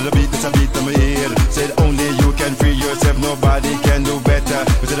 bam, to the beat that's a beat in my ear. Said only you can free yourself, nobody can do better.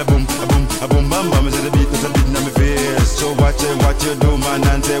 Is it a boom, bam, bam? Is it a beat that's a beat in my face? So watching what you do, man,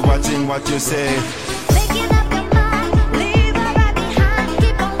 and say watching what you say.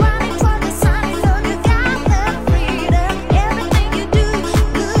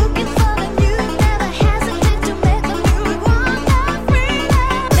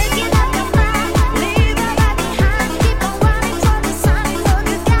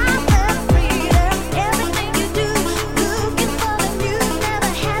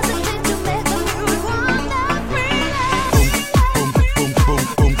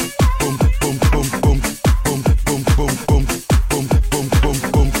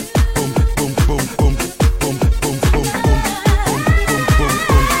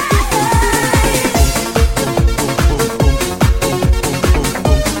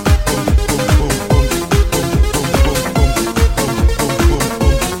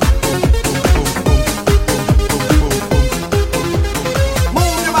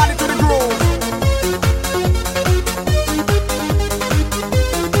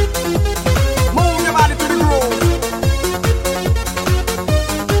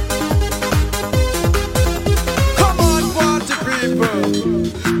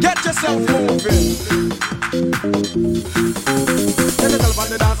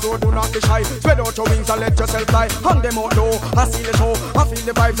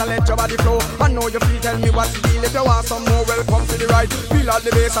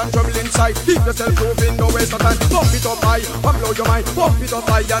 And trouble inside, keep yourself moving, no waste of time. Pump it up high, and blow your mind. Pump it up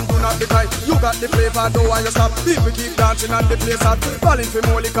high and do not be tight. You got the flavor, don't want you stop. People keep dancing and the place hot. Falling for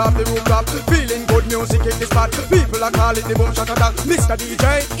more liquor off the rooftop. Feeling good music in the spot. People are calling the boom shot attack. Mr.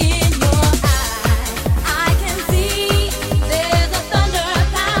 DJ. In your eyes, I can see there's a thunder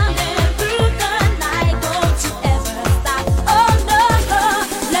pounding through the night. Don't you ever stop. Oh no,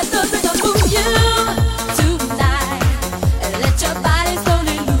 let the rhythm move you tonight. And let your body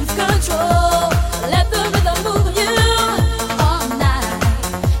slowly lose control. Let the rhythm move you all night.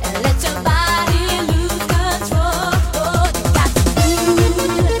 And let your body lose control. You got to move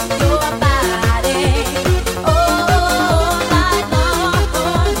your body all night long.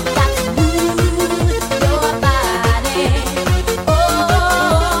 You got to move your body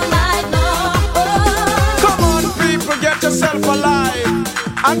all night long. Come on, people, get yourself alive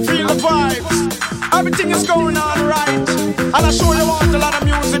and feel the vibes. Everything is going on right, and I sure you want a lot of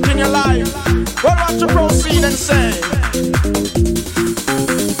music in your life. Well, why don't you proceed and say?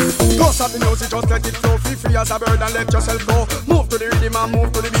 Go stop the music, just let it flow. Feel free as a bird and let yourself go. Move to the rhythm and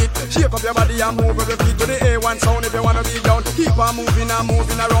move to the beat. Shake up your body and move your feet to the A1 sound if you wanna be down. Keep on moving and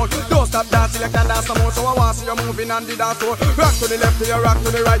moving around. Don't stop dancing, you can dance some more. So I want to see you moving on the dance floor. Rock to the left, to your rock to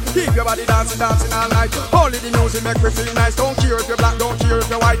the right. Keep your body dancing, dancing all night. Only the music make me feel nice. Don't care if you're black, don't care if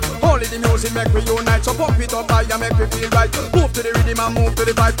you're white. Only the music make me unite. So pump it up high and make me feel right. Move to the rhythm and move to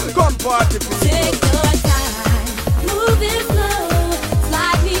the vibe. Come party, please. Take your time, move it slow.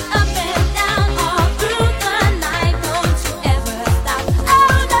 Slide me up and down all through the night. Don't you ever stop.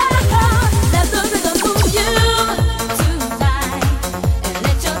 Oh no, let the rhythm move you tonight. And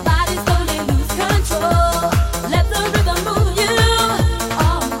let your body slowly lose control. Let the rhythm move you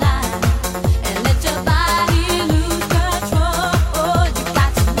all night. And let your body lose control. You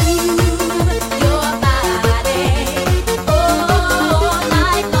got to move your body all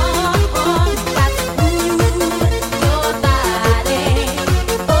night long. You got to move your body.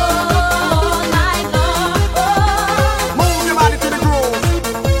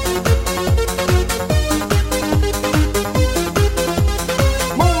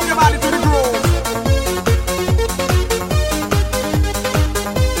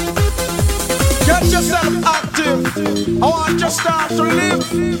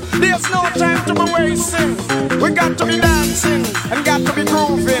 live. There's no time to be wasting. We got to be dancing and got to be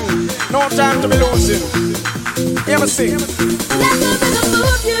grooving. No time to be losing. Hear me sing. Let the rhythm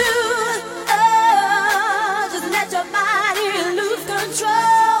move you. Oh, just let your body lose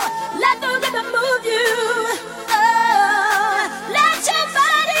control. Let the rhythm move you. Oh, let your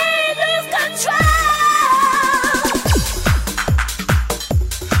body lose control.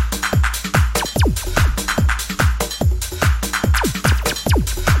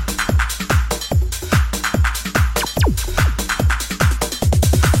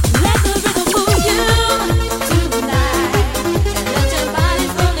 Let the rhythm move you tonight, and let your body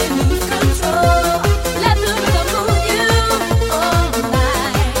slowly lose control. Let the rhythm move you all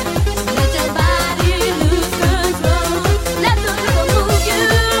night, let your body lose control. Let the rhythm move you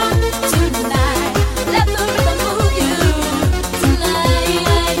tonight. Let the rhythm move you tonight.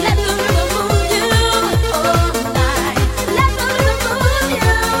 Let the rhythm move you all night. Let the rhythm move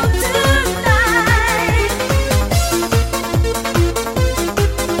you tonight.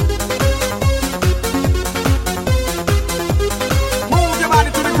 Move your body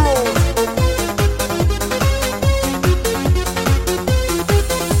to the groove.